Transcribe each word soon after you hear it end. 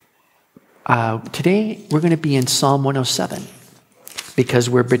Today, we're going to be in Psalm 107 because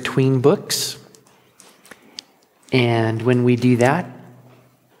we're between books. And when we do that,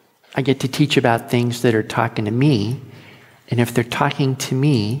 I get to teach about things that are talking to me. And if they're talking to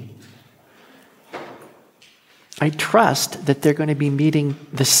me, I trust that they're going to be meeting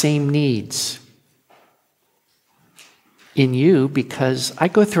the same needs in you, because I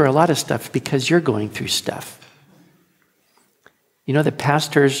go through a lot of stuff because you're going through stuff. You know, the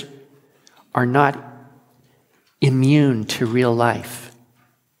pastors are not immune to real life.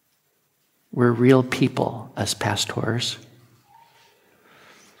 We're real people as pastors.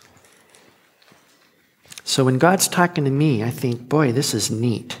 So when God's talking to me, I think, boy, this is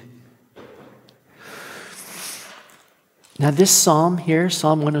neat. Now this psalm here,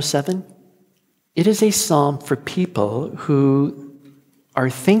 Psalm 107, it is a psalm for people who are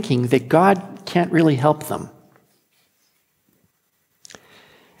thinking that God can't really help them.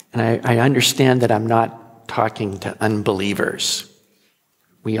 And I understand that I'm not talking to unbelievers.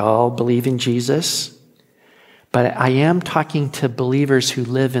 We all believe in Jesus, but I am talking to believers who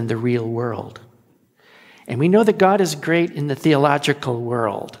live in the real world. And we know that God is great in the theological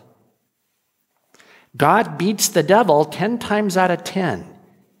world. God beats the devil 10 times out of 10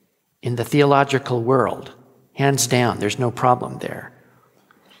 in the theological world. Hands down, there's no problem there.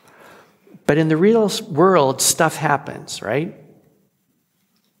 But in the real world, stuff happens, right?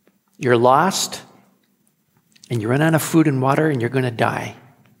 You're lost, and you run out of food and water, and you're going to die.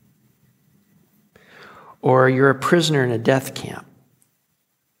 Or you're a prisoner in a death camp.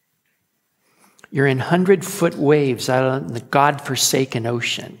 You're in 100-foot waves out on the God-forsaken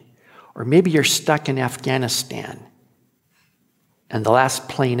ocean. Or maybe you're stuck in Afghanistan, and the last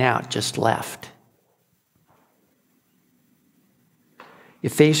plane out just left.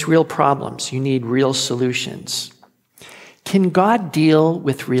 You face real problems. You need real solutions. Can God deal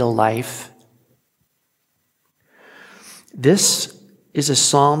with real life? This is a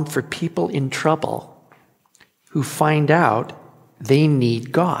psalm for people in trouble who find out they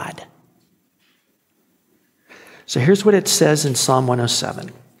need God. So here's what it says in Psalm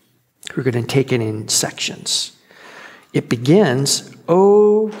 107. We're going to take it in sections. It begins,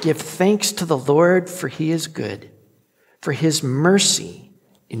 "Oh, give thanks to the Lord, for he is good, for his mercy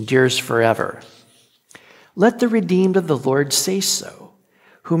endures forever. Let the redeemed of the Lord say so,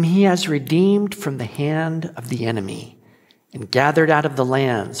 whom he has redeemed from the hand of the enemy, and gathered out of the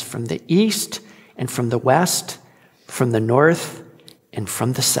lands from the east and from the west, from the north and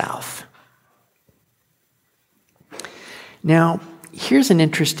from the south." Now, here's an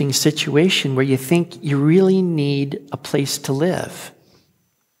interesting situation where you think you really need a place to live.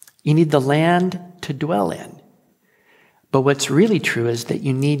 You need the land to dwell in. But what's really true is that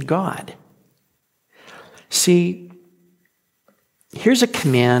you need God. See, here's a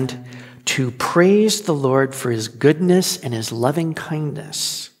command to praise the Lord for his goodness and his loving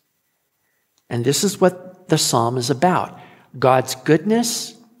kindness. And this is what the psalm is about. God's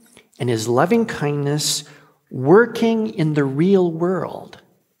goodness and his loving kindness working in the real world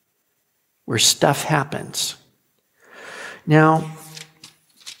where stuff happens. Now,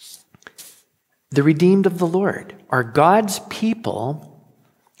 the redeemed of the Lord are God's people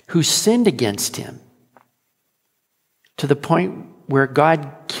who sinned against him to the point where God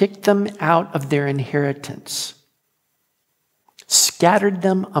kicked them out of their inheritance, scattered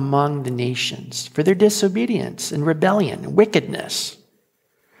them among the nations for their disobedience and rebellion and wickedness.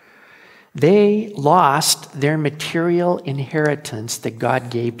 They lost their material inheritance that God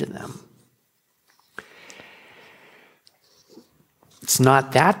gave to them. It's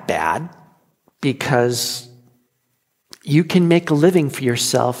not that bad because you can make a living for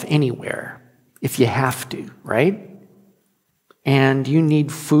yourself anywhere if you have to, right? And you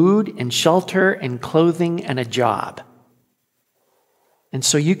need food and shelter and clothing and a job. And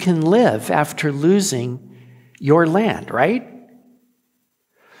so you can live after losing your land, right?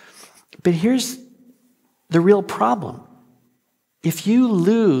 But here's the real problem. If you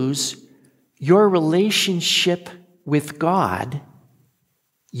lose your relationship with God,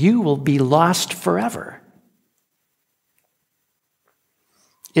 you will be lost forever.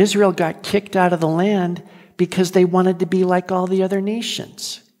 Israel got kicked out of the land because they wanted to be like all the other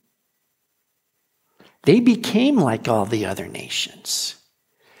nations. They became like all the other nations.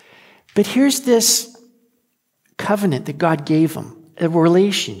 But here's this covenant that God gave them, a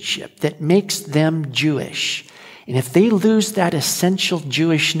relationship that makes them Jewish. And if they lose that essential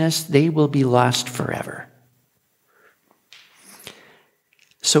Jewishness, they will be lost forever.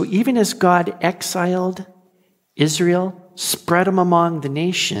 So even as God exiled Israel, spread them among the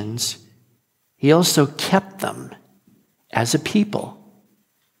nations, he also kept them as a people.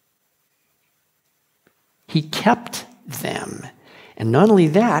 He kept them. And not only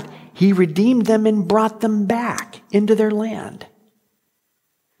that, he redeemed them and brought them back into their land.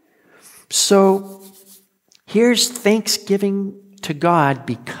 So here's thanksgiving to God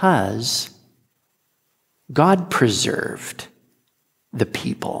because God preserved the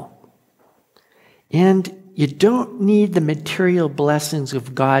people. And you don't need the material blessings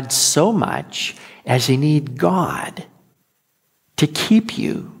of God so much as you need God to keep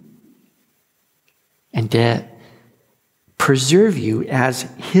you and to preserve you as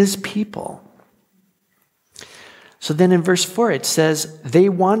his people. So then in verse 4 it says, they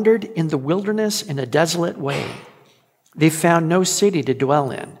wandered in the wilderness in a desolate way. They found no city to dwell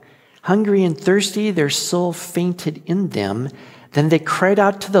in. Hungry and thirsty, their soul fainted in them. Then they cried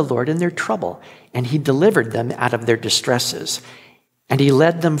out to the Lord in their trouble, and he delivered them out of their distresses. And he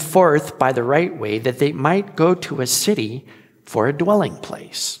led them forth by the right way, that they might go to a city for a dwelling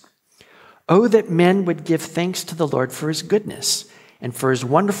place. Oh, that men would give thanks to the Lord for his goodness, and for his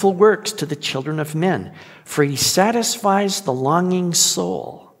wonderful works to the children of men. For he satisfies the longing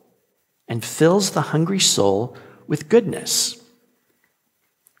soul, and fills the hungry soul with goodness.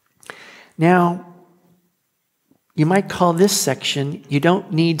 Now, you might call this section, you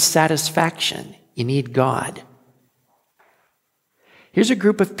don't need satisfaction, you need God. Here's a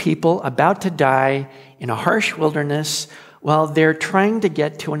group of people about to die in a harsh wilderness while they're trying to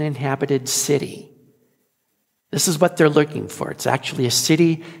get to an inhabited city. This is what they're looking for. It's actually a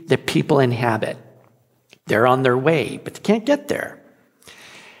city that people inhabit. They're on their way, but they can't get there.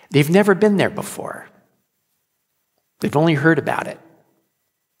 They've never been there before. They've only heard about it.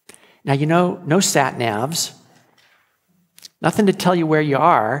 Now, you know, no sat-navs, nothing to tell you where you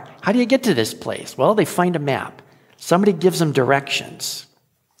are. How do you get to this place? Well, they find a map. Somebody gives them directions.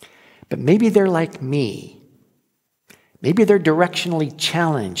 But maybe they're like me. Maybe they're directionally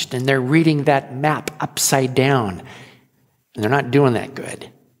challenged and they're reading that map upside down. And they're not doing that good.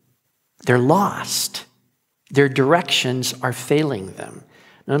 They're lost. Their directions are failing them.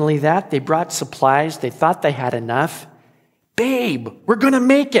 Not only that, they brought supplies. They thought they had enough. Babe, we're going to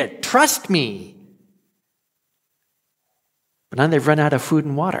make it. Trust me. But now they've run out of food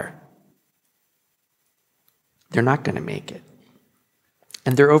and water. They're not going to make it.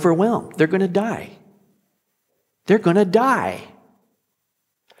 And they're overwhelmed. They're going to die. They're going to die.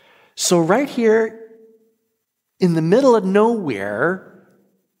 So right here in the middle of nowhere,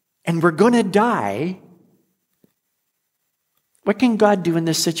 and we're going to die, what can God do in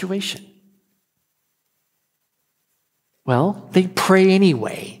this situation? Well, they pray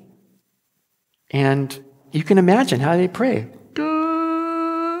anyway. And you can imagine how they pray.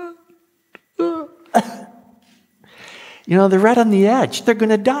 You know, they're right on the edge. They're going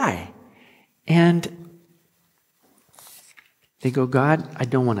to die. And they go, God, I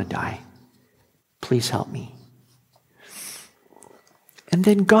don't want to die. Please help me. And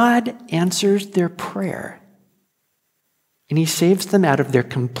then God answers their prayer. And he saves them out of their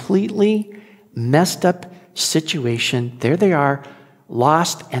completely messed up situation. There they are,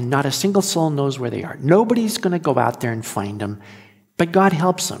 lost, and not a single soul knows where they are. Nobody's going to go out there and find them. But God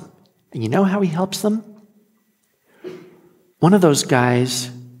helps them. And you know how he helps them? One of those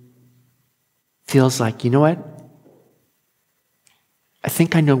guys feels like, you know what? I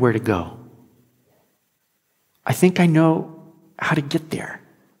think I know where to go. I think I know how to get there.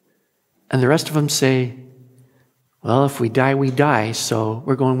 And the rest of them say, well, if we die, we die, so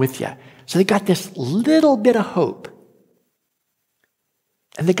we're going with you. So they got this little bit of hope.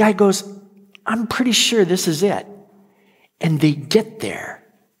 And the guy goes, I'm pretty sure this is it. And they get there.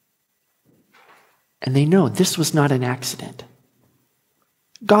 And they know this was not an accident.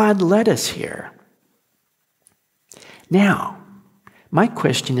 God led us here. Now, my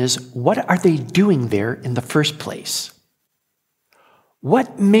question is, what are they doing there in the first place?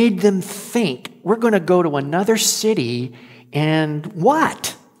 What made them think we're going to go to another city and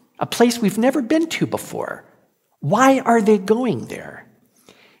what? A place we've never been to before. Why are they going there?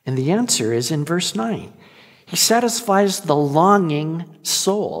 And the answer is in verse 9. He satisfies the longing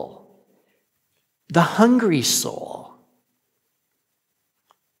soul, the hungry soul.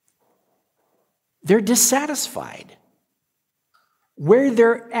 They're dissatisfied. Where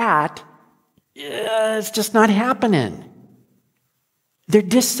they're at, it's just not happening. They're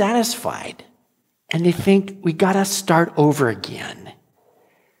dissatisfied. And they think, we got to start over again.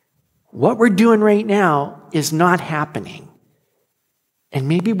 What we're doing right now is not happening. And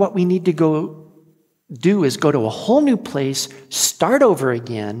maybe what we need to go do is go to a whole new place, start over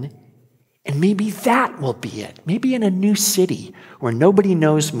again, and maybe that will be it. Maybe in a new city where nobody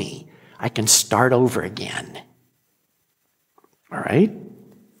knows me, I can start over again. All right?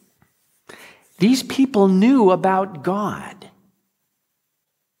 These people knew about God,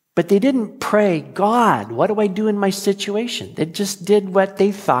 but they didn't pray, God, what do I do in my situation? They just did what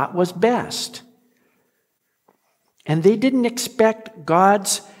they thought was best. And they didn't expect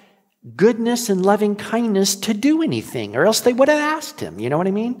God's goodness and loving kindness to do anything, or else they would have asked him. You know what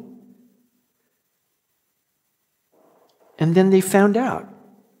I mean? And then they found out,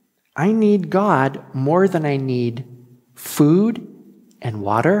 I need God more than I need food and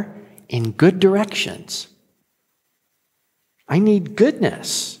water in good directions. I need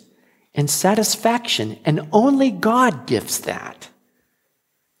goodness and satisfaction, and only God gives that.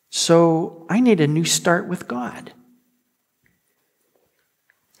 So I need a new start with God.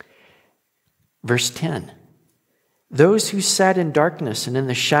 Verse 10, those who sat in darkness and in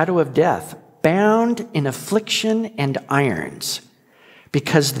the shadow of death, bound in affliction and irons,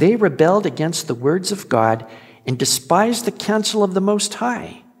 because they rebelled against the words of God and despised the counsel of the Most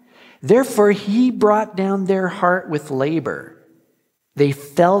High. Therefore he brought down their heart with labor. They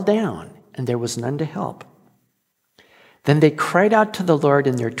fell down, and there was none to help. Then they cried out to the Lord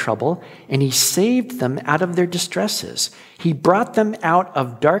in their trouble, and he saved them out of their distresses. He brought them out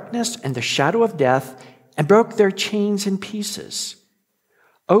of darkness and the shadow of death, and broke their chains in pieces.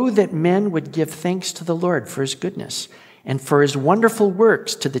 Oh, that men would give thanks to the Lord for his goodness, and for his wonderful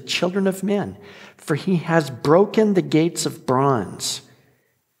works to the children of men. For he has broken the gates of bronze,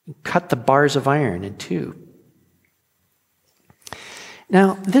 and cut the bars of iron in two.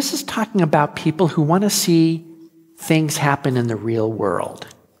 Now, this is talking about people who want to see things happen in the real world.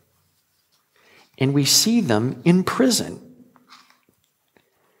 And we see them in prison.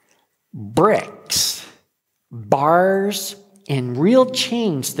 Bricks, bars, and real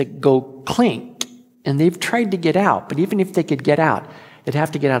chains that go clink. And they've tried to get out, but even if they could get out, they'd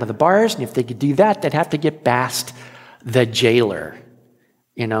have to get out of the bars, and if they could do that, they'd have to get past the jailer.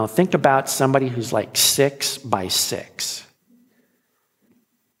 You know, think about somebody who's like 6 by 6.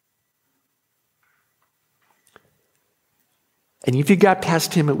 And if you got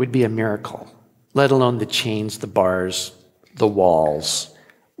past him, it would be a miracle, let alone the chains, the bars, the walls,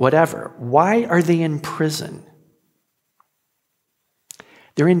 whatever. Why are they in prison?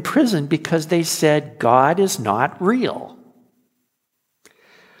 They're in prison because they said God is not real.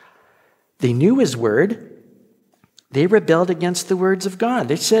 They knew his word. They rebelled against the words of God.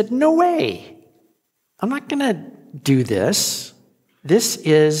 They said, no way. I'm not going to do this. This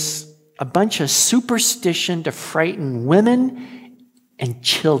is a bunch of superstition to frighten women and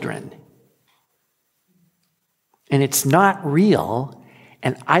children. And it's not real,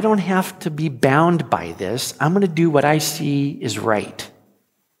 and I don't have to be bound by this. I'm going to do what I see is right.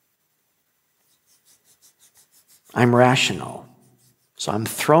 I'm rational, so I'm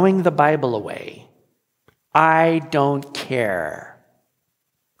throwing the Bible away. I don't care.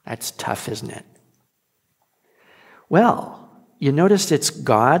 That's tough, isn't it? Well, you notice it's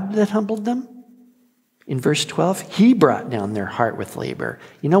God that humbled them? In verse 12, he brought down their heart with labor.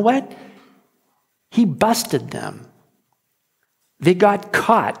 You know what? He busted them. They got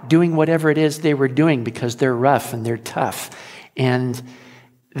caught doing whatever it is they were doing because they're rough and they're tough. And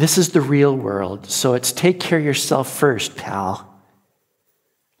this is the real world. So it's take care of yourself first, pal.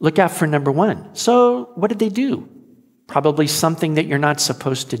 Look out for number one. So what did they do? Probably something that you're not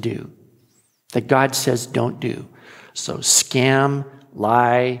supposed to do, that God says don't do. So scam,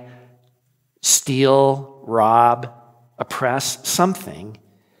 lie, steal, rob, oppress, something,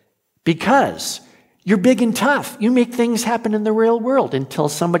 because you're big and tough. You make things happen in the real world until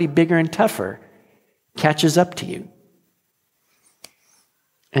somebody bigger and tougher catches up to you.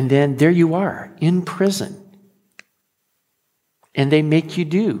 And then there you are in prison. And they make you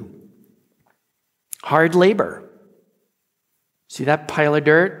do hard labor. See that pile of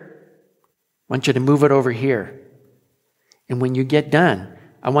dirt? I want you to move it over here. And when you get done,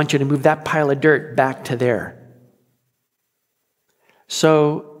 I want you to move that pile of dirt back to there.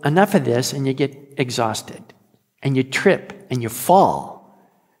 So enough of this, and you get exhausted. And you trip, and you fall.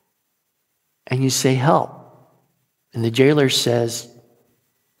 And you say, help. And the jailer says,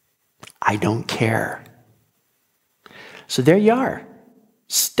 I don't care. So there you are,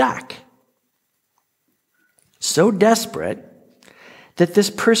 stuck. So desperate that this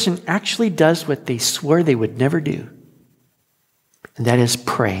person actually does what they swore they would never do. And that is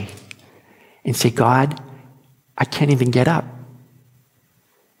pray and say, God, I can't even get up.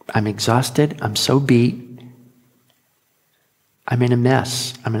 I'm exhausted. I'm so beat. I'm in a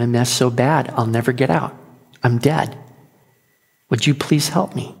mess. I'm in a mess so bad, I'll never get out. I'm dead. Would you please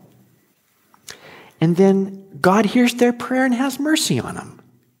help me? And then God hears their prayer and has mercy on them.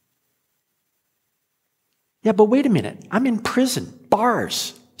 Yeah, but wait a minute. I'm in prison,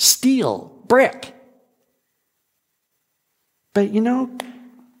 bars, steel, brick. But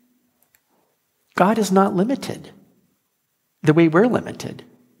God is not limited the way we're limited.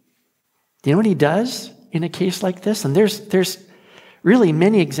 Do you know what he does in a case like this? And there's really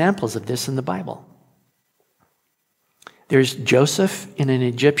many examples of this in the Bible. There's Joseph in an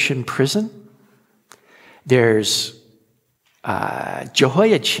Egyptian prison. There's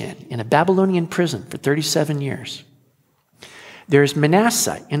Jehoiachin in a Babylonian prison for 37 years. There's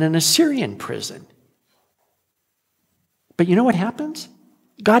Manasseh in an Assyrian prison. But you know what happens?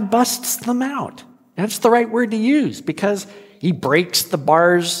 God busts them out. That's the right word to use, because he breaks the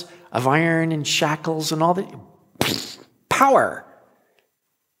bars of iron and shackles and all the power.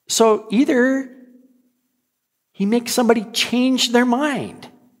 So either he makes somebody change their mind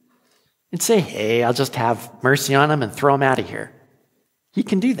and say, hey, I'll just have mercy on them and throw them out of here. He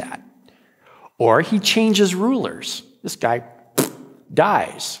can do that. Or he changes rulers. This guy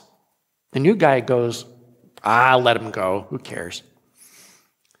dies. The new guy goes, I'll let him go. Who cares?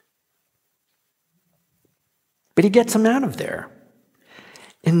 But he gets them out of there.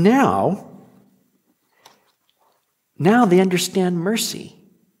 And now they understand mercy.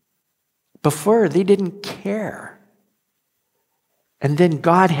 Before, they didn't care. And then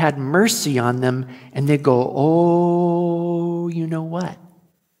God had mercy on them, and they go, oh, you know what?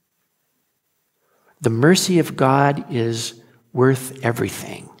 The mercy of God is worth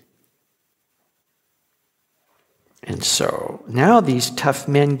everything. And so now these tough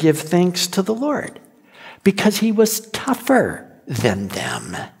men give thanks to the Lord because he was tougher than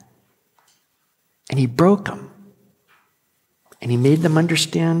them. And he broke them. And he made them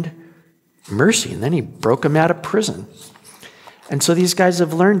understand mercy. And then he broke them out of prison. And so these guys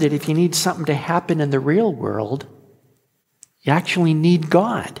have learned that if you need something to happen in the real world, you actually need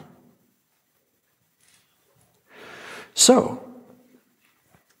God. So,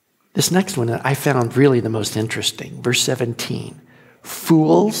 this next one I found really the most interesting. Verse 17.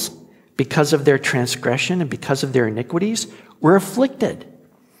 Fools, because of their transgression and because of their iniquities, were afflicted.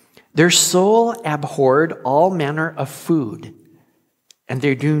 Their soul abhorred all manner of food, and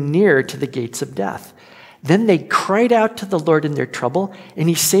they drew near to the gates of death. Then they cried out to the Lord in their trouble, and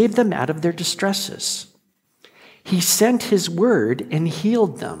he saved them out of their distresses. He sent his word and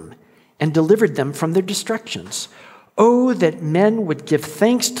healed them and delivered them from their destructions. Oh, that men would give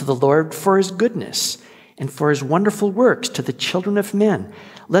thanks to the Lord for his goodness and for his wonderful works to the children of men.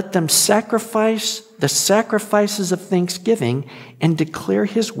 Let them sacrifice the sacrifices of thanksgiving and declare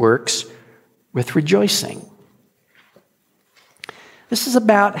his works with rejoicing. This is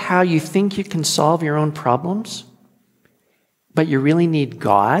about how you think you can solve your own problems, but you really need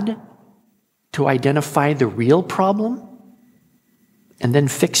God to identify the real problem and then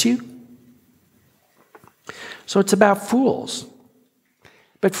fix you. So it's about fools.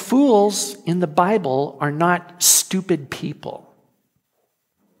 But fools in the Bible are not stupid people.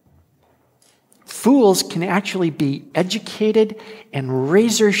 Fools can actually be educated and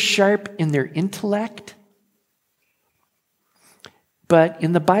razor sharp in their intellect. But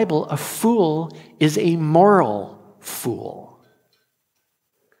in the Bible, a fool is a moral fool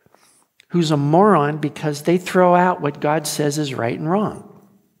who's a moron because they throw out what God says is right and wrong.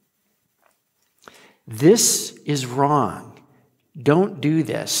 This is wrong. Don't do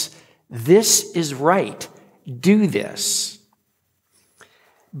this. This is right. Do this.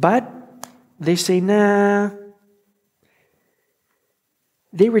 But they say, nah.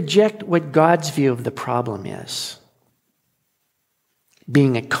 They reject what God's view of the problem is.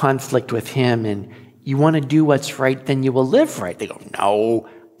 Being a conflict with him, and you want to do what's right, then you will live right. They go, no,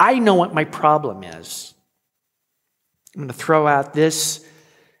 I know what my problem is. I'm going to throw out this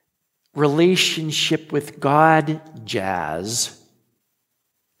relationship with God jazz,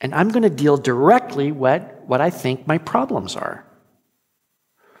 and I'm going to deal directly what I think my problems are.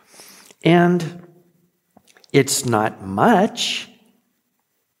 And it's not much,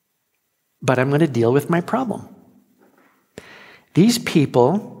 but I'm going to deal with my problem. These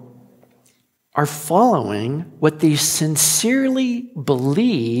people are following what they sincerely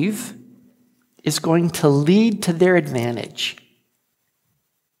believe is going to lead to their advantage,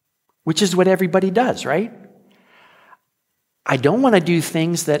 which is what everybody does, right? I don't want to do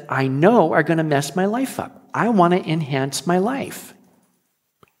things that I know are going to mess my life up. I want to enhance my life.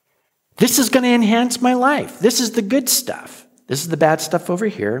 This is going to enhance my life. This is the good stuff. This is the bad stuff over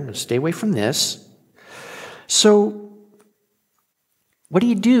here. I'm going to stay away from this. So, what do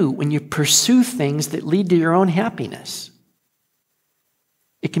you do when you pursue things that lead to your own happiness?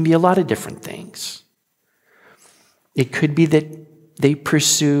 It can be a lot of different things. It could be that they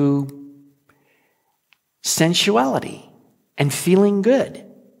pursue sensuality and feeling good.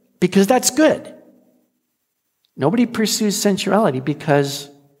 because that's good. Nobody pursues sensuality because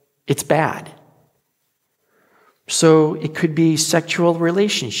it's bad. So it could be sexual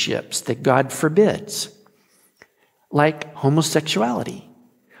relationships that God forbids, like homosexuality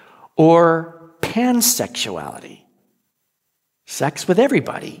or pansexuality, sex with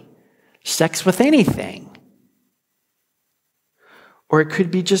everybody, sex with anything. Or it could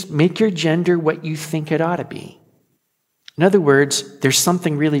be just make your gender what you think it ought to be. In other words, there's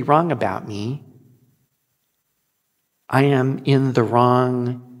something really wrong about me. I am in the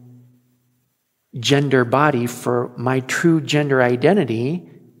wrong gender body for my true gender identity.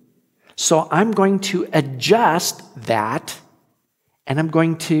 So I'm going to adjust that, and I'm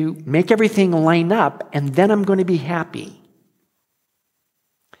going to make everything line up, and then I'm going to be happy.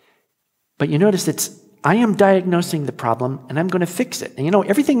 But you notice I am diagnosing the problem, and I'm going to fix it. And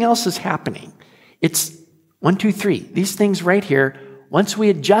everything else is happening. It's 1, 2, 3. These things right here, once we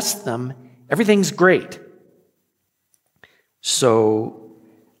adjust them, everything's great. So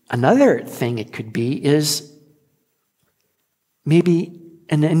another thing it could be is maybe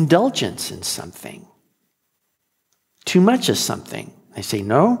an indulgence in something. Too much of something. I say,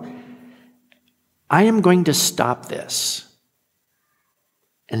 no, I am going to stop this.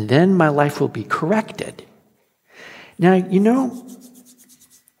 And then my life will be corrected. Now,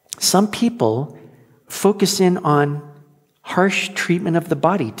 some people focus in on harsh treatment of the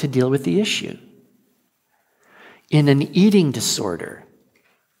body to deal with the issue. In an eating disorder,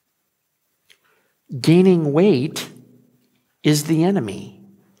 gaining weight is the enemy.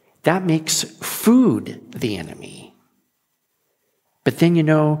 That makes food the enemy. But then,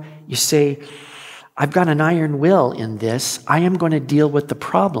 you say, I've got an iron will in this. I am going to deal with the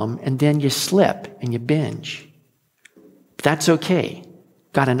problem, and then you slip and you binge. That's okay.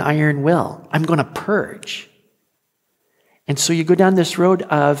 Got an iron will. I'm going to purge. And so you go down this road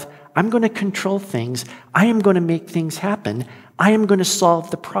of, I'm going to control things. I am going to make things happen. I am going to solve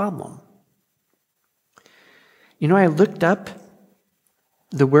the problem. I looked up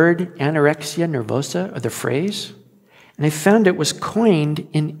the word anorexia nervosa, or the phrase, and I found it was coined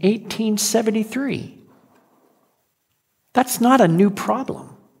in 1873. That's not a new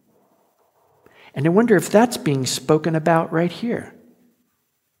problem. And I wonder if that's being spoken about right here.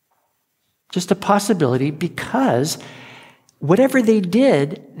 Just a possibility, because whatever they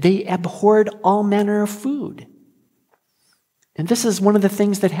did, they abhorred all manner of food. And this is one of the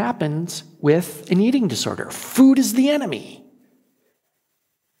things that happens with an eating disorder. Food is the enemy.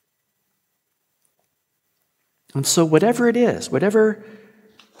 And so whatever it is, whatever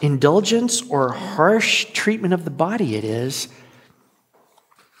indulgence or harsh treatment of the body it is,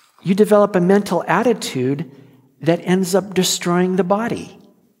 you develop a mental attitude that ends up destroying the body.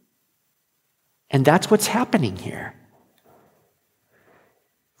 And that's what's happening here.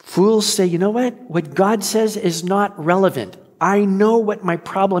 Fools say, you know what God says is not relevant. I know what my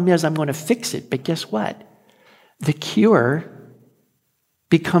problem is. I'm going to fix it. But guess what? The cure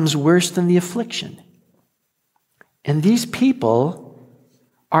becomes worse than the affliction. And these people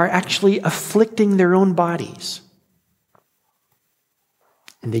are actually afflicting their own bodies.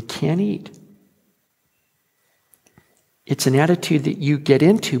 And they can't eat. It's an attitude that you get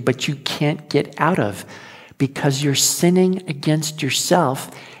into, but you can't get out of, because you're sinning against yourself,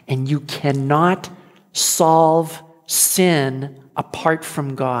 and you cannot solve sin apart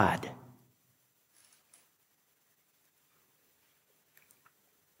from God.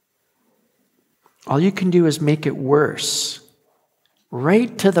 All you can do is make it worse,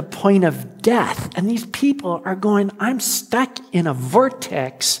 right to the point of death. And these people are going, I'm stuck in a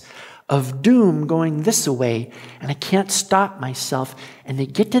vortex of doom going this way, and I can't stop myself. And they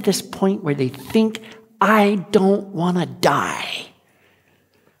get to this point where they think, I don't want to die.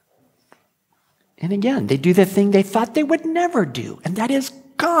 And again, they do the thing they thought they would never do, and that is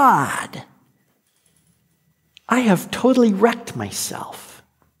God. I have totally wrecked myself.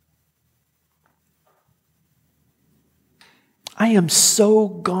 I am so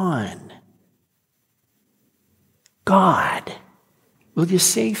gone. God, will you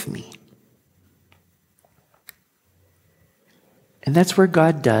save me? And that's where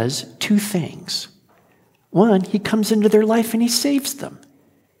God does two things. One, he comes into their life and he saves them.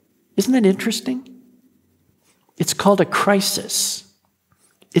 Isn't that interesting? It's called a crisis.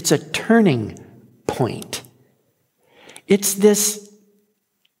 It's a turning point. It's this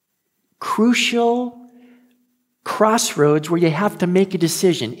crucial crossroads where you have to make a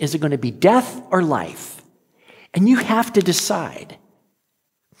decision. Is it going to be death or life? And you have to decide.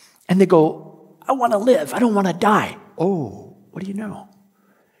 And they go, I want to live. I don't want to die. Oh, what do you know?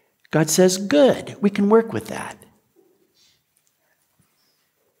 God says, good, we can work with that.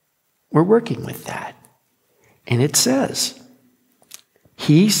 we're working with that. And it says,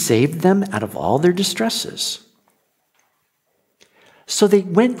 he saved them out of all their distresses. So they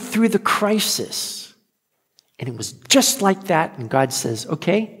went through the crisis. And it was just like that. And God says,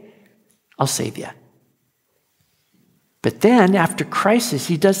 okay, I'll save you. But then after crisis,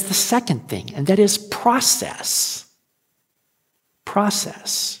 he does the second thing, and that is process.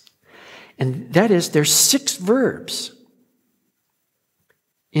 Process. And that is, there's 6 verbs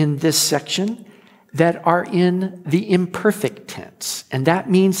in this section that are in the imperfect tense. And that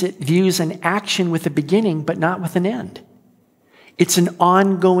means it views an action with a beginning, but not with an end. It's an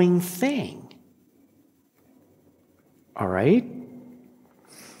ongoing thing. All right?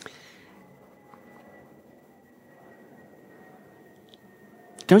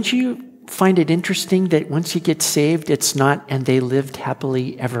 Don't you find it interesting that once you get saved, it's not, and they lived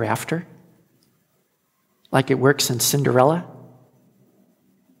happily ever after? Like it works in Cinderella?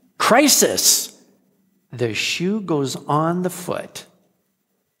 Crisis! The shoe goes on the foot.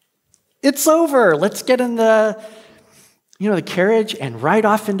 It's over. Let's get in the carriage and ride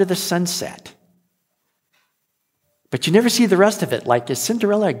off into the sunset. But you never see the rest of it. Like, is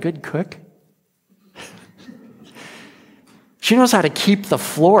Cinderella a good cook? She knows how to keep the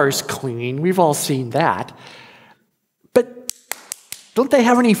floors clean. We've all seen that. But don't they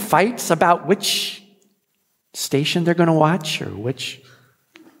have any fights about which station they're going to watch or which?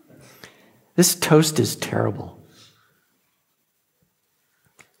 This toast is terrible.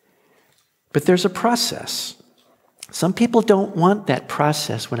 But there's a process. Some people don't want that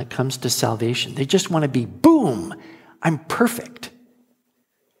process when it comes to salvation. They just want to be, boom, I'm perfect.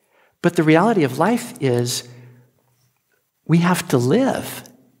 But the reality of life is we have to live.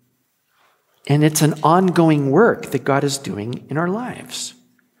 And it's an ongoing work that God is doing in our lives.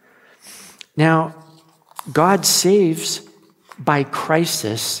 Now, God saves by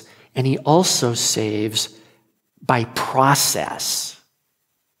crisis, and he also saves by process.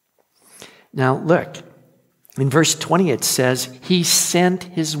 Now, look, in verse 20 it says, he sent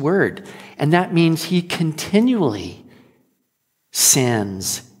his word. And that means he continually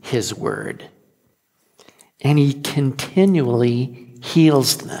sends his word. And he continually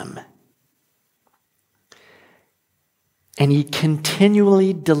heals them. And he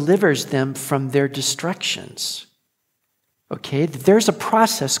continually delivers them from their destructions. Okay, there's a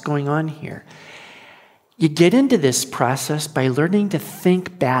process going on here. You get into this process by learning to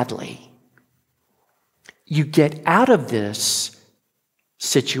think badly. You get out of this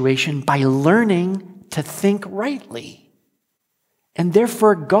situation by learning to think rightly. And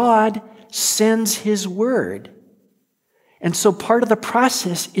therefore, God sends his word. And so part of the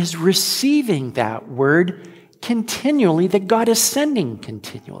process is receiving that word continually, that God is sending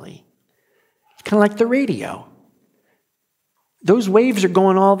continually. It's kind of like the radio. Those waves are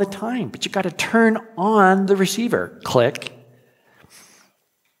going all the time, but you got to turn on the receiver. Click.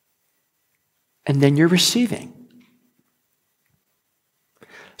 And then you're receiving.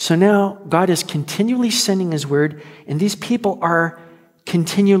 So now God is continually sending his word, and these people are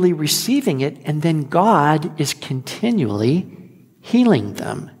continually receiving it, and then God is continually healing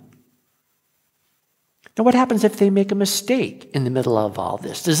them. Now, what happens if they make a mistake in the middle of all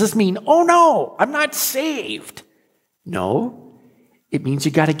this? Does this mean, oh no, I'm not saved? No, it means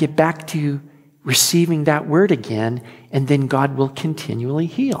you got to get back to receiving that word again, and then God will continually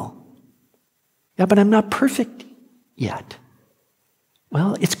heal. Yeah, but I'm not perfect yet.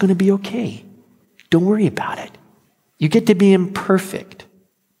 Well, it's going to be okay. Don't worry about it. You get to be imperfect.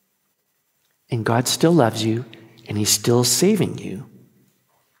 And God still loves you, and he's still saving you.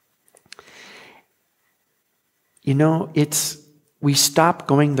 You know, we stop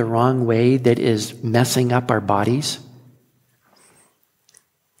going the wrong way that is messing up our bodies.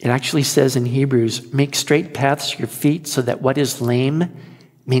 It actually says in Hebrews, make straight paths your feet so that what is lame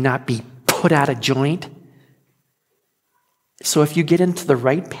may not be put out of joint. So if you get into the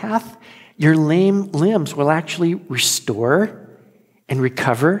right path, your lame limbs will actually restore and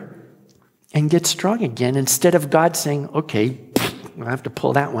recover and get strong again, instead of God saying, okay, I'll have to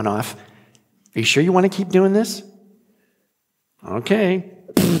pull that one off. Are you sure you want to keep doing this? Okay.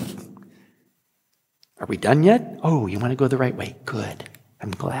 Are we done yet? Oh, you want to go the right way? Good.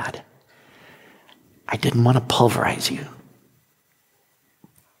 I'm glad. I didn't want to pulverize you.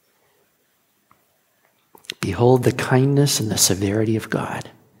 Behold the kindness and the severity of God.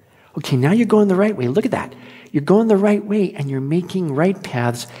 Okay, now you're going the right way. Look at that. You're going the right way, and you're making right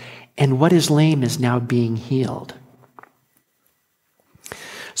paths, and what is lame is now being healed.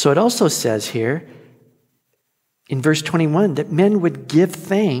 So it also says here in verse 21 that men would give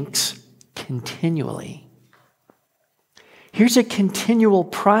thanks continually. Here's a continual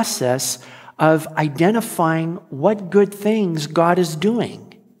process of identifying what good things God is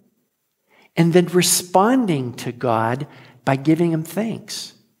doing and then responding to God by giving him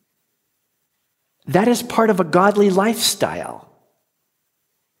thanks. That is part of a godly lifestyle,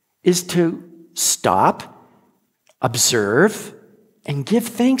 is to stop, observe, and give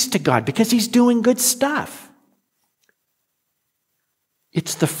thanks to God because he's doing good stuff.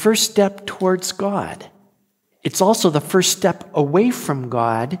 It's the first step towards God. It's also the first step away from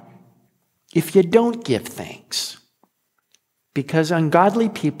God if you don't give thanks. Because ungodly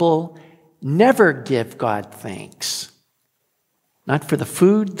people never give God thanks. Not for the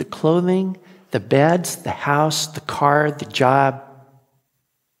food, the clothing, the beds, the house, the car, the job.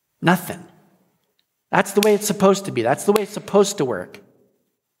 Nothing. That's the way it's supposed to be. That's the way it's supposed to work.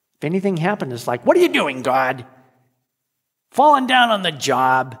 If anything happened, it's like, what are you doing, God? Falling down on the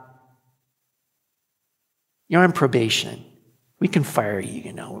job. You're on probation. We can fire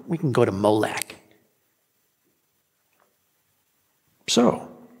you, We can go to Molech.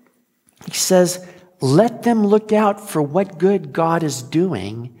 So, he says, let them look out for what good God is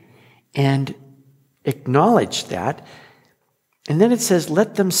doing and acknowledge that. And then it says,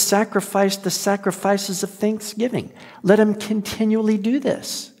 let them sacrifice the sacrifices of thanksgiving. Let them continually do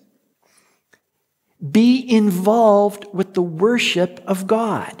this. Be involved with the worship of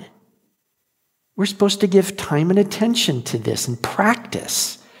God. We're supposed to give time and attention to this and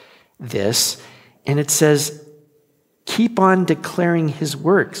practice this. And it says, keep on declaring his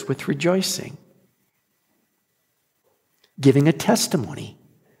works with rejoicing. Giving a testimony.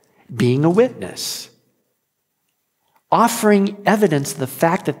 Being a witness. Offering evidence of the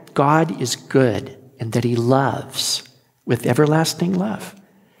fact that God is good and that he loves with everlasting love.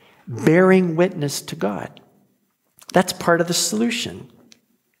 Bearing witness to God. That's part of the solution.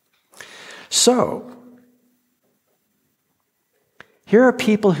 So, here are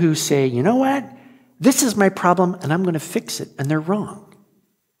people who say, you know what? This is my problem and I'm going to fix it. And they're wrong.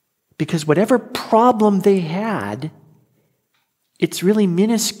 Because whatever problem they had, it's really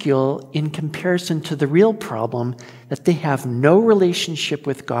minuscule in comparison to the real problem that they have no relationship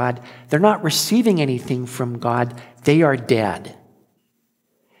with God. They're not receiving anything from God. They are dead.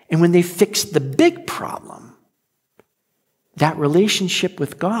 And when they fix the big problem, that relationship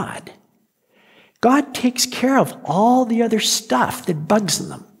with God, God takes care of all the other stuff that bugs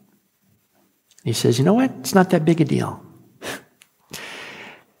them. He says, you know what? It's not that big a deal.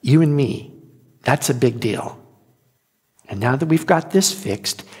 You and me, that's a big deal. And now that we've got this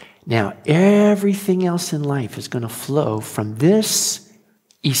fixed, now everything else in life is going to flow from this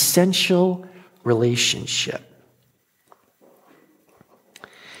essential relationship.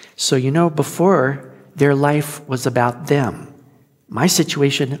 So, before their life was about them, my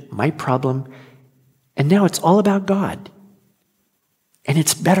situation, my problem, and now it's all about God. And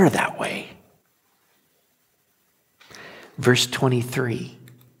it's better that way. Verse 23.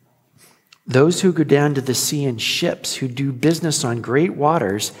 Those who go down to the sea in ships, who do business on great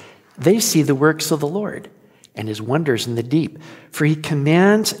waters, they see the works of the Lord and his wonders in the deep. For he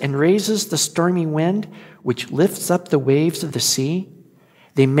commands and raises the stormy wind, which lifts up the waves of the sea.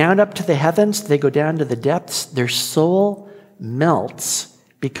 They mount up to the heavens, they go down to the depths. Their soul melts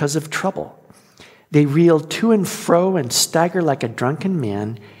because of trouble. They reel to and fro and stagger like a drunken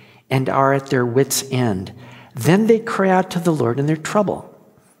man and are at their wits' end. Then they cry out to the Lord in their trouble,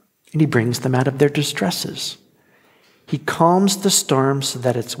 and he brings them out of their distresses. He calms the storm so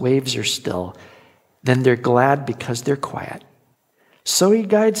that its waves are still. Then they're glad because they're quiet. So he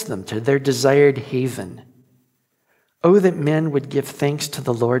guides them to their desired haven. Oh, that men would give thanks to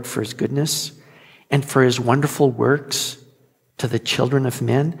the Lord for his goodness and for his wonderful works to the children of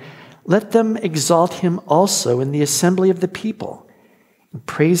men. Let them exalt him also in the assembly of the people and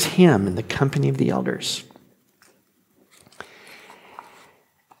praise him in the company of the elders.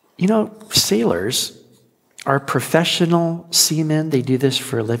 Sailors are professional seamen. They do this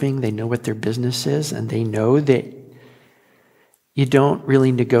for a living. They know what their business is, and they know that you don't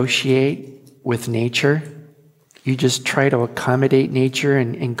really negotiate with nature. You just try to accommodate nature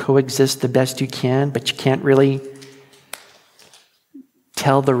and coexist the best you can, but you can't really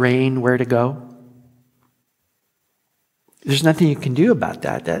tell the rain where to go. There's nothing you can do about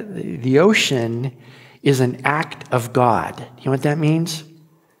that. The ocean is an act of God. You know what that means?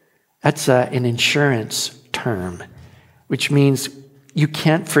 That's an insurance term, which means you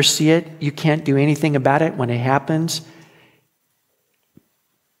can't foresee it. You can't do anything about it when it happens.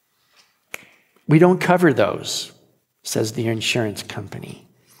 We don't cover those, says the insurance company.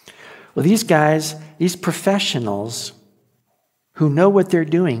 Well, these guys, these professionals who know what they're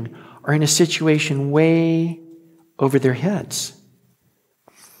doing, are in a situation way over their heads.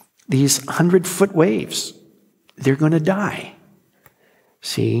 These 100-foot waves, they're going to die.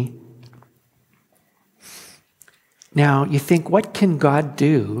 See? Now, you think, what can God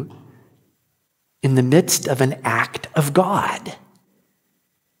do in the midst of an act of God?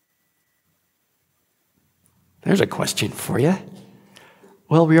 There's a question for you.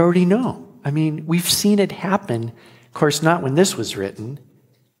 Well, we already know. I mean, we've seen it happen, of course, not when this was written,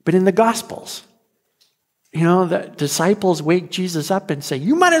 but in the Gospels. You know, the disciples wake Jesus up and say,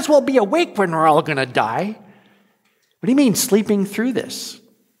 you might as well be awake when we're all going to die. What do you mean, sleeping through this?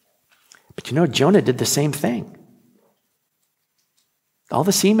 But you know, Jonah did the same thing. All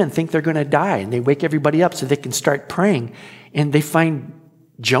the seamen think they're going to die, and they wake everybody up so they can start praying. And they find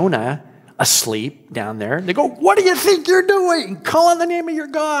Jonah asleep down there. They go, what do you think you're doing? Call on the name of your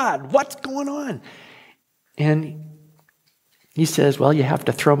God. What's going on? And he says, well, you have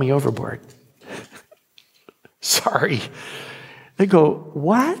to throw me overboard. Sorry. They go,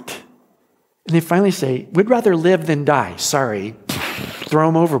 what? And they finally say, we'd rather live than die. Sorry. Throw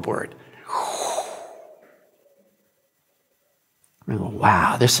him overboard. I go,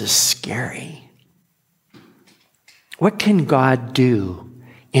 wow, this is scary. What can God do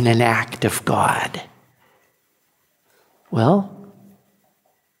in an act of God? Well,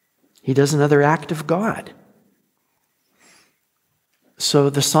 he does another act of God. So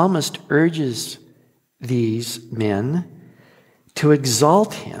the psalmist urges these men to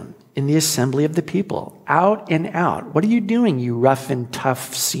exalt him in the assembly of the people, out and out. What are you doing, you rough and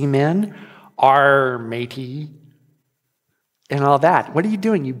tough seamen? Arr, matey. And all that. What are you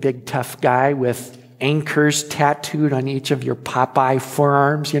doing, you big tough guy with anchors tattooed on each of your Popeye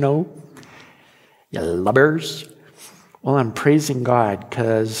forearms, you know? You lubbers. Well, I'm praising God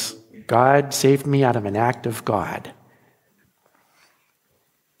because God saved me out of an act of God.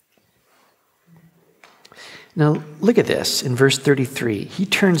 Now, look at this in verse 33. He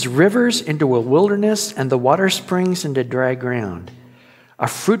turns rivers into a wilderness and the water springs into dry ground, a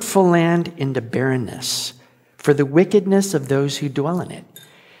fruitful land into barrenness, for the wickedness of those who dwell in it.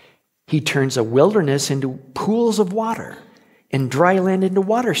 He turns a wilderness into pools of water and dry land into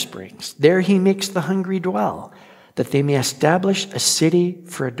water springs. There he makes the hungry dwell, that they may establish a city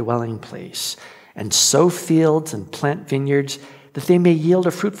for a dwelling place, and sow fields and plant vineyards, that they may yield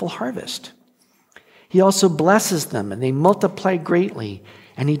a fruitful harvest. He also blesses them, and they multiply greatly,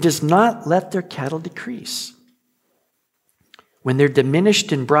 and he does not let their cattle decrease. When they're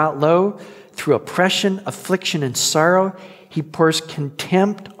diminished and brought low through oppression, affliction, and sorrow, he pours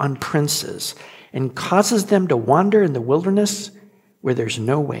contempt on princes and causes them to wander in the wilderness where there's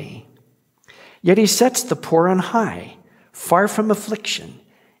no way. Yet he sets the poor on high, far from affliction,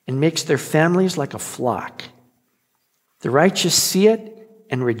 and makes their families like a flock. The righteous see it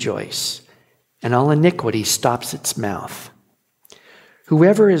and rejoice, and all iniquity stops its mouth.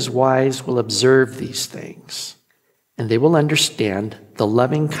 Whoever is wise will observe these things, and they will understand the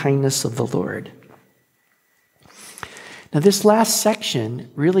loving kindness of the Lord. Now, this last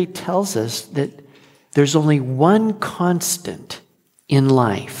section really tells us that there's only one constant in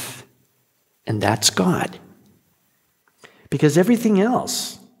life, and that's God. Because everything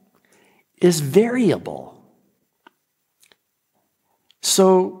else is variable.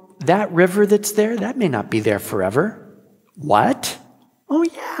 So, that river that's there, that may not be there forever. What? Oh,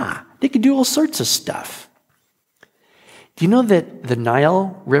 yeah. They could do all sorts of stuff. Do you know that the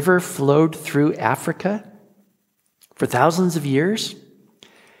Nile River flowed through Africa for thousands of years?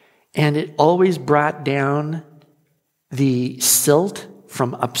 And it always brought down the silt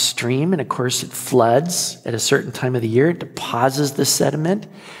from upstream. And of course, it floods at a certain time of the year. It deposits the sediment.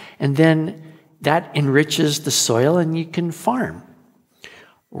 And then that enriches the soil and you can farm.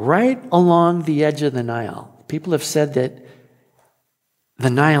 Right along the edge of the Nile. People have said that the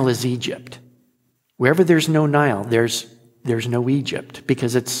Nile is Egypt. Wherever there's no Nile, there's no Egypt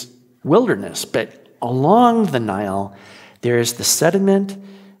because it's wilderness. But along the Nile, there is the sediment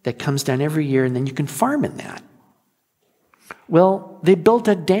that comes down every year, and then you can farm in that. Well, they built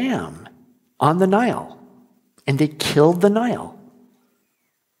a dam on the Nile, and they killed the Nile.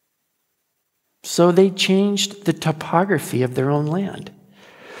 So they changed the topography of their own land.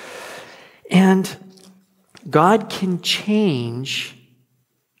 And God can change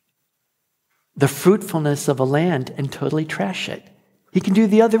the fruitfulness of a land and totally trash it. He can do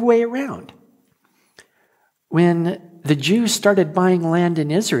the other way around. When the Jews started buying land in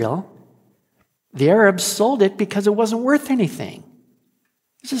Israel, the Arabs sold it because it wasn't worth anything.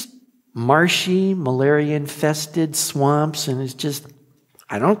 It's just marshy, malaria-infested swamps, and it's just,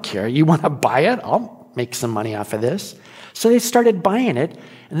 I don't care. You want to buy it? I'll make some money off of this. So they started buying it,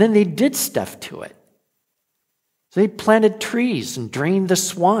 and then they did stuff to it. So they planted trees and drained the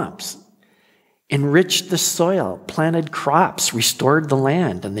swamps, enriched the soil, planted crops, restored the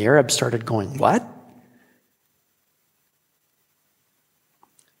land. And the Arabs started going, what?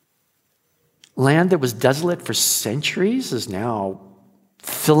 Land that was desolate for centuries is now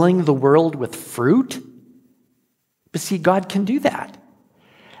filling the world with fruit? But see, God can do that.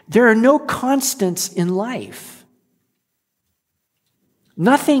 There are no constants in life.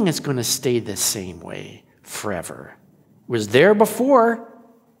 Nothing is going to stay the same way forever. It was there before,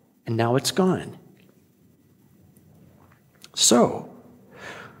 and now it's gone. So,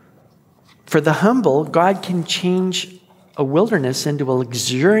 for the humble, God can change a wilderness into a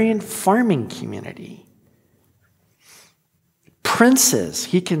luxuriant farming community. Princes,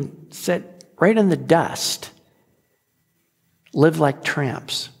 he can sit right in the dust, live like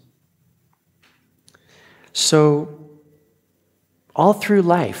tramps. So, all through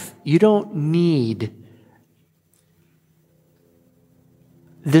life, you don't need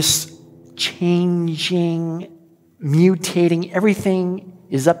this changing, mutating, everything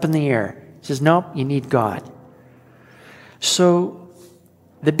is up in the air. He says, nope, you need God. So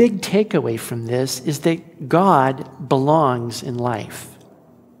the big takeaway from this is that God belongs in life.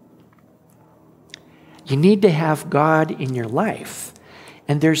 You need to have God in your life,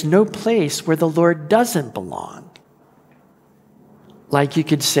 and there's no place where the Lord doesn't belong. Like you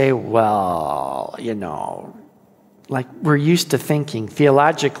could say, well, like we're used to thinking,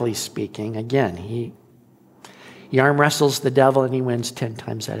 theologically speaking, again, he arm wrestles the devil and he wins 10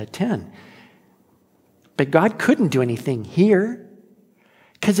 times out of 10. But God couldn't do anything here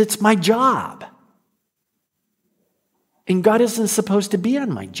because it's my job. And God isn't supposed to be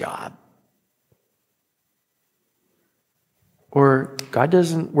on my job. Or God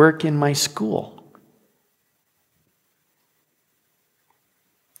doesn't work in my school.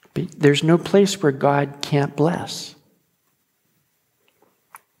 But there's no place where God can't bless.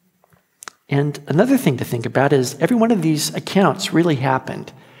 And another thing to think about is every one of these accounts really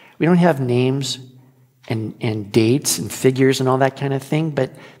happened. We don't have names and dates and figures and all that kind of thing,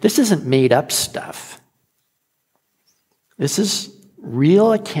 but this isn't made up stuff. This is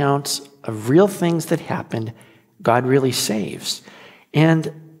real accounts of real things that happened. God really saves.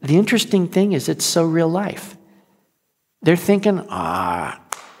 And the interesting thing is it's so real life. They're thinking,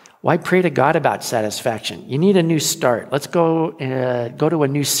 why pray to God about satisfaction? You need a new start. Let's go to a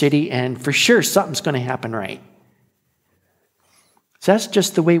new city, and for sure something's going to happen right. So that's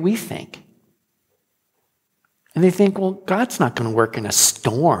just the way we think. And they think, well, God's not going to work in a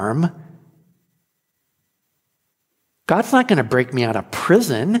storm. God's not going to break me out of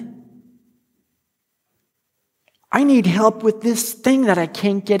prison. I need help with this thing that I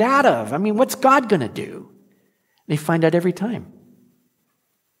can't get out of. I mean, what's God going to do? They find out every time.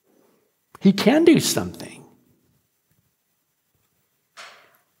 He can do something.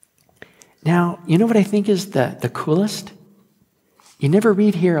 Now, you know what I think is the coolest? You never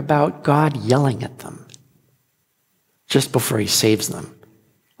read here about God yelling at them just before he saves them.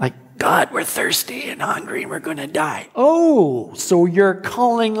 Like, God, we're thirsty and hungry and we're going to die. Oh, so you're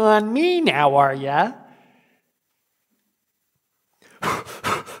calling on me now, are ya?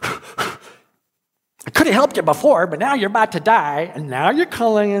 I could have helped you before, but now you're about to die, and now you're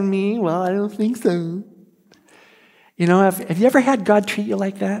calling on me. Well, I don't think so. Have you ever had God treat you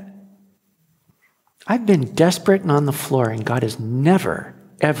like that? I've been desperate and on the floor, and God has never,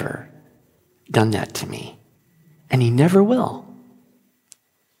 ever done that to me. And he never will.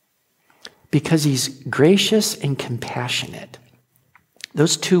 Because he's gracious and compassionate.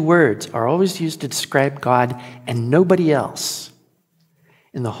 Those two words are always used to describe God and nobody else.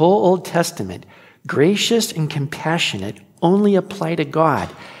 In the whole Old Testament, gracious and compassionate only apply to God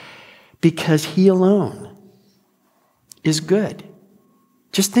because he alone is good.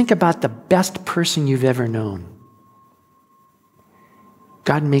 Just think about the best person you've ever known.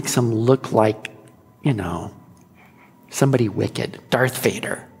 God makes them look like, somebody wicked. Darth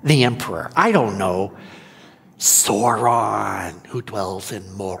Vader, the Emperor, I don't know. Sauron, who dwells in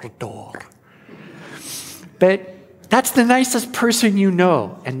Mordor. But that's the nicest person you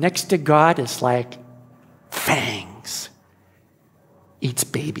know. And next to God is like fangs. Eats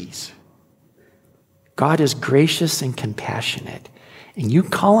babies. God is gracious and compassionate. And you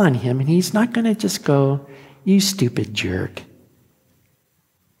call on him and he's not going to just go, you stupid jerk.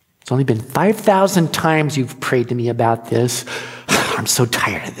 It's only been 5,000 times you've prayed to me about this. I'm so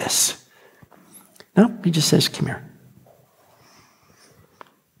tired of this. No, he just says, come here.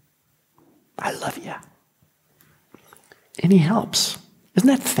 I love you. And he helps. Isn't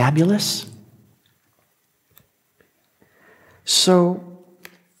that fabulous? So,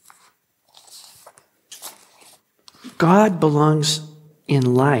 God belongs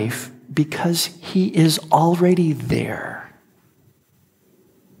in life because he is already there.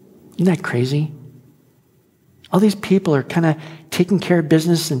 Isn't that crazy? All these people are kind of taking care of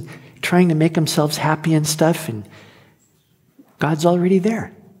business and trying to make themselves happy and stuff, and God's already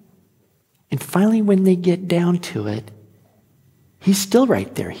there. And finally, when they get down to it, he's still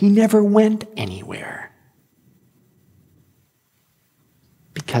right there. He never went anywhere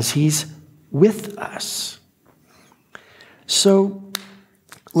because he's with us. So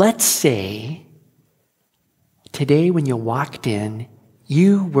let's say today when you walked in,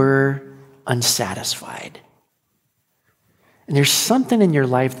 you were unsatisfied. And there's something in your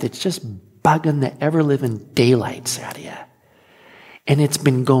life that's just bugging the ever-living daylights out of you. And it's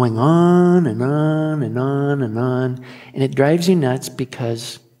been going on and on and on and on. And it drives you nuts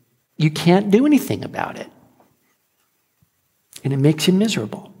because you can't do anything about it. And it makes you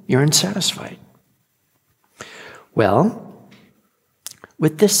miserable. You're unsatisfied. Well,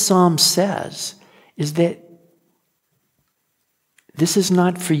 what this psalm says is that this is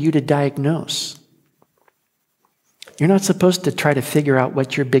not for you to diagnose. You're not supposed to try to figure out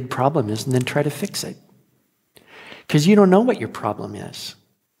what your big problem is and then try to fix it. Because you don't know what your problem is.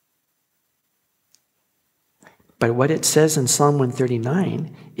 But what it says in Psalm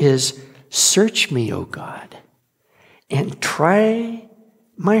 139 is, search me, O God, and try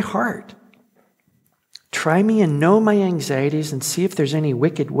my heart. Try me and know my anxieties and see if there's any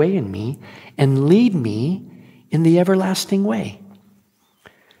wicked way in me and lead me in the everlasting way.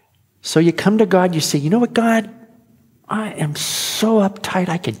 So you come to God, you say, you know what, God? I am so uptight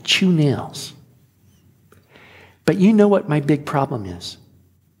I could chew nails. But you know what my big problem is.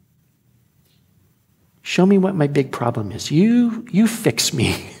 Show me what my big problem is. You fix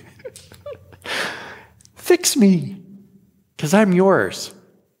me. Fix me, because I'm yours.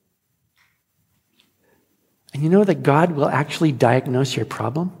 And you know that God will actually diagnose your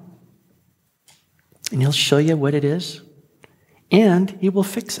problem? And he'll show you what it is, and he will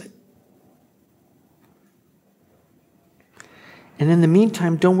fix it. And in the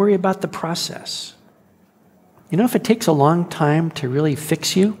meantime, don't worry about the process. You know, if it takes a long time to really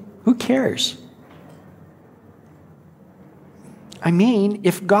fix you, who cares? I mean,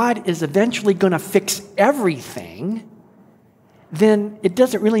 if God is eventually going to fix everything, then it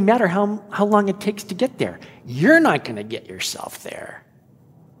doesn't really matter how long it takes to get there. You're not going to get yourself there.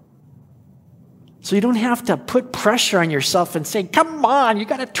 So you don't have to put pressure on yourself and say, come on, you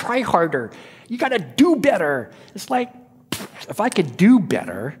got to try harder. You got to do better. It's like, if I could do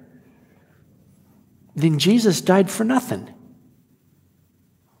better, then Jesus died for nothing.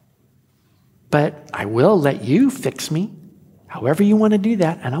 But I will let you fix me, however you want to do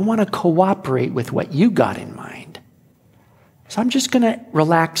that, and I want to cooperate with what you got in mind. So I'm just going to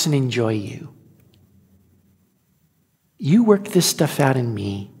relax and enjoy you. You work this stuff out in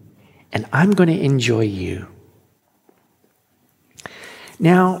me, and I'm going to enjoy you.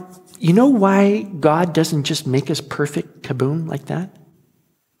 Now, you know why God doesn't just make us perfect, kaboom, like that?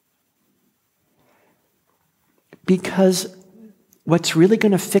 Because what's really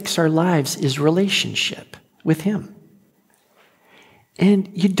going to fix our lives is relationship with him.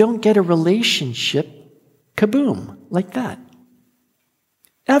 And you don't get a relationship, kaboom, like that.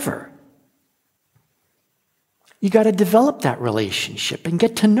 Ever. You got to develop that relationship and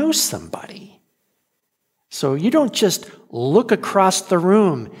get to know somebody. So you don't just look across the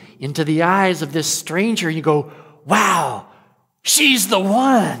room into the eyes of this stranger and you go, wow, she's the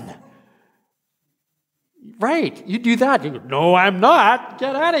one. Right, you do that. You go, no, I'm not.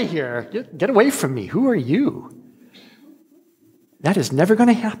 Get out of here. Get away from me. Who are you? That is never going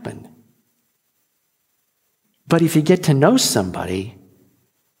to happen. But if you get to know somebody,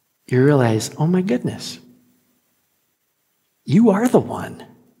 you realize, oh my goodness, you are the one.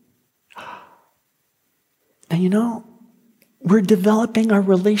 And you know, we're developing our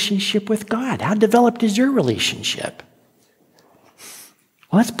relationship with God. How developed is your relationship?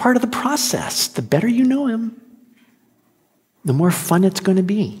 Well, that's part of the process. The better you know him, the more fun it's going to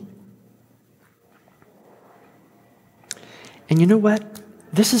be. And you know what?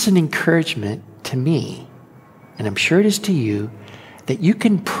 This is an encouragement to me, and I'm sure it is to you, that you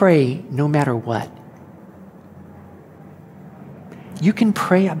can pray no matter what. You can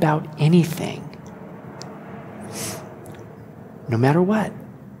pray about anything, no matter what.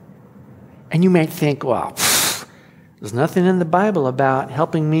 And you might think, well, there's nothing in the Bible about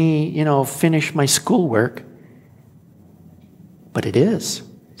helping me, finish my schoolwork. But it is.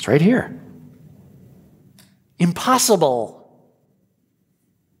 It's right here. Impossible.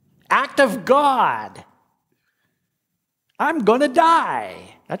 Act of God. I'm going to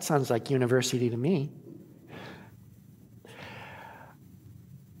die. That sounds like university to me.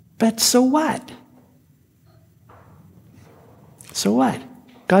 But so what? So what?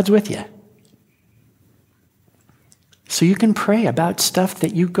 God's with you. So you can pray about stuff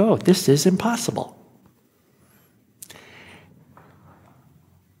that you go, this is impossible.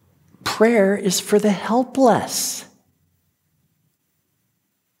 Prayer is for the helpless.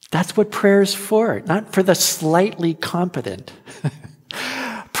 That's what prayer is for, not for the slightly competent.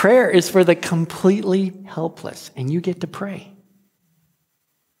 Prayer is for the completely helpless, and you get to pray.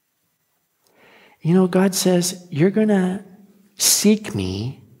 You know, God says, you're going to seek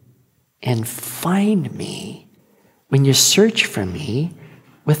me and find me when you search for me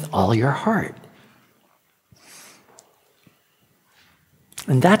with all your heart.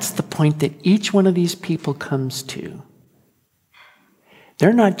 And that's the point that each one of these people comes to.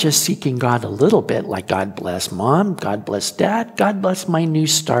 They're not just seeking God a little bit, like God bless mom, God bless dad, God bless my new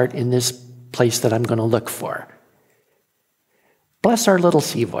start in this place that I'm going to look for. Bless our little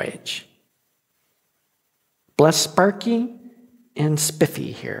sea voyage. Bless Sparky and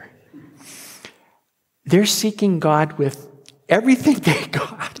Spiffy here. They're seeking God with everything they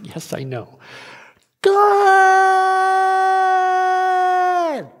got. Yes, I know. God!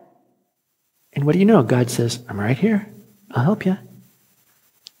 And what do you know? God says, I'm right here. I'll help you.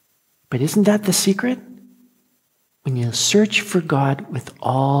 But isn't that the secret? When you search for God with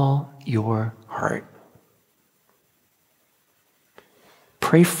all your heart.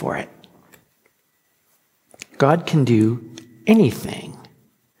 Pray for it. God can do anything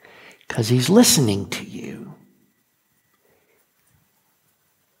because he's listening to you.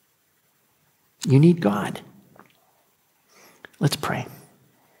 You need God. Let's pray.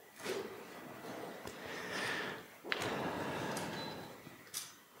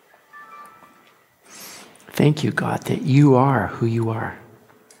 Thank you, God, that you are who you are.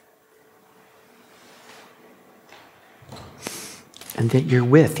 And that you're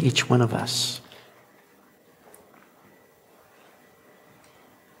with each one of us.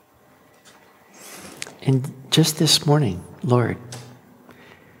 And just this morning, Lord,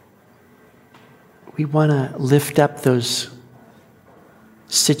 we want to lift up those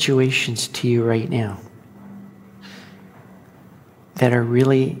situations to you right now that are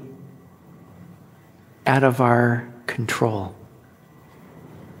really out of our control.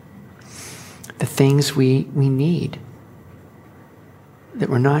 The things we need that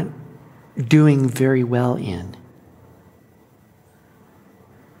we're not doing very well in.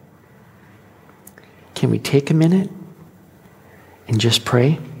 Can we take a minute and just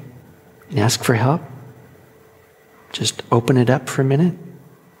pray and ask for help? Just open it up for a minute.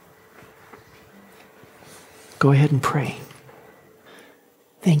 Go ahead and pray.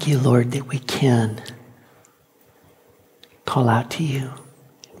 Thank you, Lord, that we can call out to you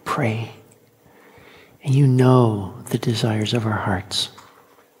and pray. And you know the desires of our hearts.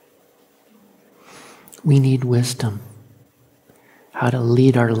 We need wisdom, how to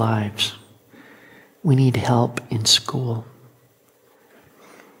lead our lives. We need help in school.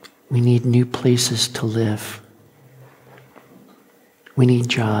 We need new places to live. We need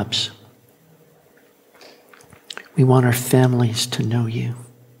jobs. We want our families to know you.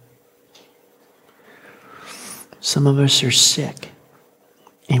 Some of us are sick,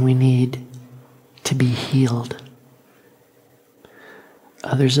 and we need to be healed.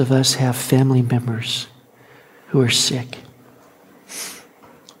 Others of us have family members who are sick.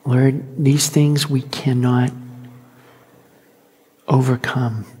 Lord, these things we cannot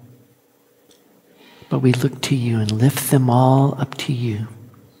overcome, but we look to you and lift them all up to you.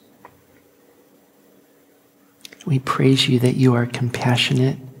 We praise you that you are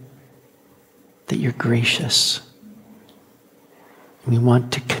compassionate, that you're gracious. We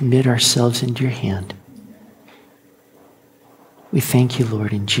want to commit ourselves into your hand. We thank you,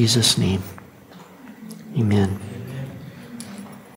 Lord, in Jesus' name. Amen.